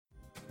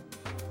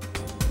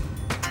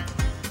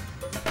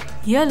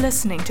You're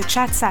listening to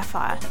Chat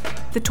Sapphire,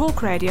 the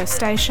talk radio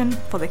station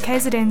for the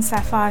KZN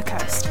Sapphire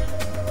Coast.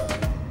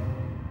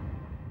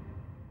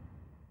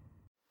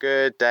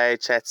 Good day,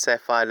 Chat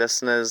Sapphire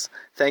listeners.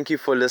 Thank you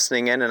for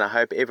listening in, and I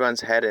hope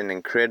everyone's had an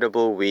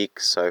incredible week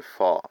so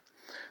far.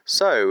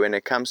 So, when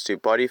it comes to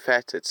body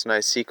fat, it's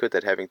no secret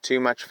that having too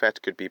much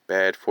fat could be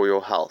bad for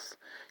your health.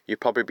 You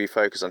probably be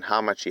focused on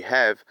how much you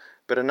have,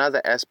 but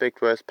another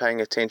aspect worth paying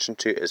attention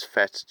to is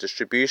fat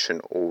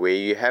distribution, or where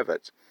you have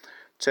it.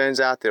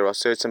 Turns out there are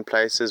certain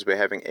places where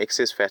having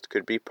excess fat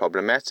could be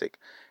problematic,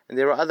 and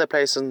there are other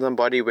places in the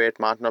body where it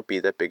might not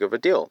be that big of a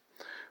deal.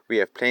 We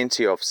have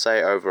plenty of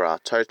say over our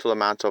total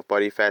amount of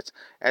body fat.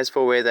 As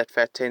for where that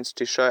fat tends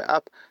to show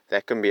up,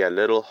 that can be a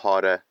little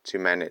harder to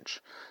manage.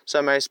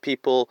 So most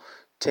people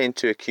tend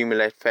to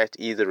accumulate fat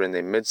either in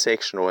their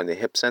midsection or in their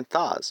hips and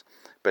thighs.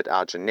 But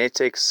our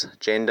genetics,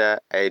 gender,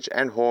 age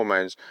and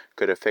hormones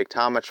could affect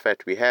how much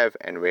fat we have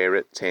and where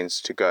it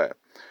tends to go.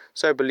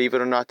 So believe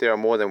it or not, there are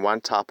more than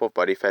one type of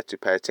body fat to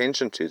pay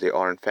attention to. There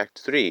are in fact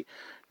three.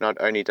 Not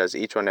only does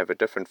each one have a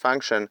different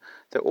function,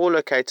 they're all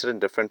located in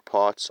different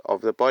parts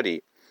of the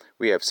body.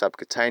 We have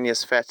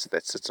subcutaneous fat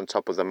that sits on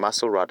top of the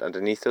muscle right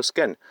underneath your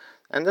skin,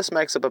 and this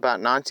makes up about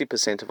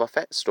 90% of our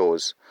fat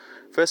stores.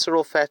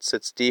 Visceral fat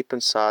sits deep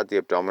inside the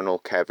abdominal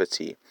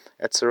cavity.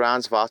 It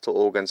surrounds vital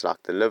organs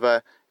like the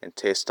liver,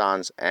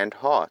 intestines, and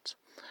heart.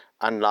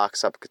 Unlike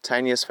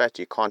subcutaneous fat,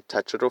 you can't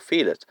touch it or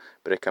feel it,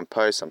 but it can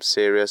pose some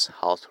serious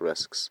health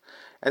risks.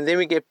 And then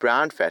we get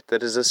brown fat,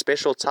 that is a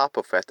special type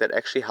of fat that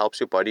actually helps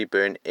your body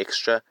burn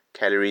extra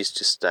calories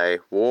to stay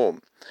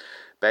warm.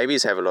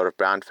 Babies have a lot of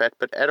brown fat,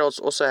 but adults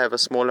also have a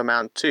small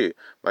amount too,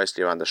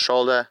 mostly around the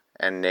shoulder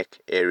and neck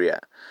area.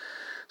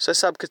 So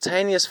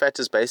subcutaneous fat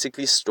is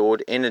basically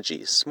stored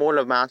energy. Small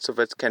amounts of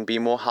it can be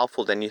more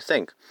helpful than you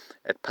think.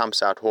 It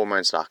pumps out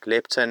hormones like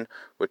leptin,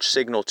 which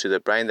signal to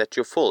the brain that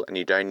you're full and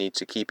you don't need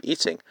to keep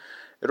eating.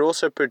 It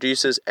also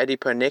produces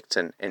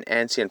adiponectin, an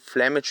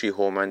anti-inflammatory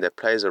hormone that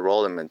plays a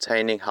role in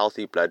maintaining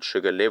healthy blood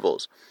sugar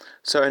levels.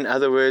 So in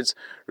other words,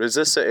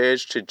 resist the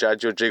urge to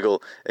judge or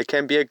jiggle. It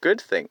can be a good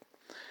thing.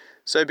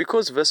 So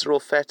because visceral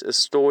fat is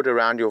stored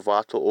around your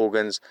vital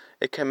organs,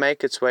 it can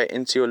make its way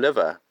into your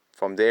liver.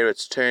 From there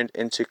it's turned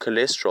into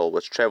cholesterol,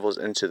 which travels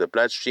into the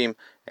bloodstream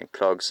and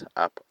clogs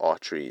up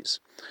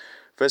arteries.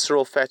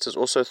 Visceral fat is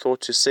also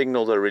thought to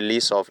signal the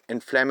release of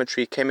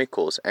inflammatory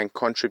chemicals and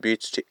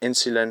contributes to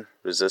insulin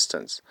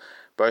resistance.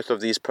 Both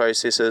of these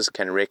processes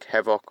can wreak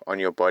havoc on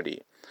your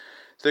body.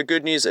 The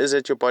good news is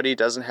that your body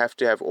doesn't have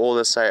to have all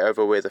the say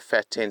over where the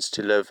fat tends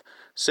to live.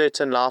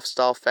 Certain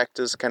lifestyle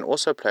factors can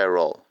also play a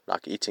role,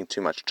 like eating too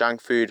much junk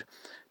food,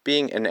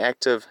 being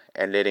inactive,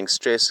 and letting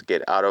stress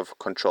get out of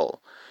control.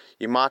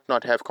 You might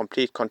not have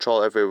complete control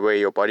over where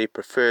your body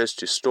prefers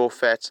to store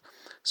fat.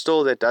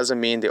 Still, that doesn't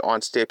mean there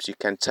aren't steps you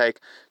can take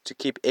to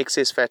keep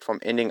excess fat from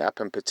ending up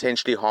in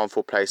potentially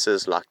harmful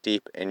places like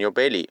deep in your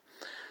belly.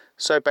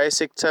 So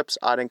basic tips,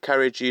 I'd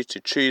encourage you to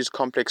choose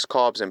complex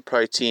carbs and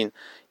protein,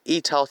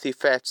 eat healthy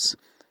fats,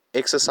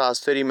 exercise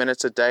 30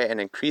 minutes a day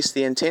and increase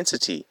the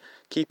intensity.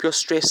 Keep your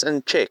stress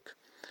in check.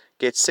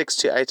 Get 6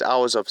 to 8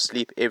 hours of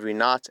sleep every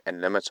night and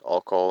limit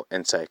alcohol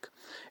intake.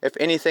 If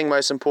anything,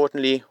 most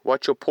importantly,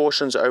 watch your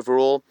portions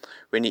overall.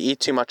 When you eat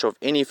too much of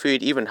any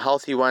food, even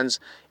healthy ones,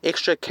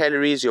 extra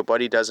calories your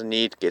body doesn't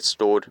need get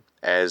stored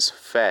as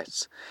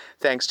fat.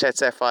 Thanks, Chat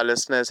Sapphire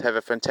listeners. Have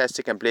a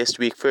fantastic and blessed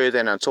week further,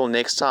 and until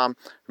next time,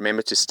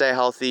 remember to stay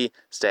healthy,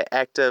 stay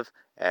active,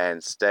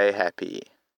 and stay happy.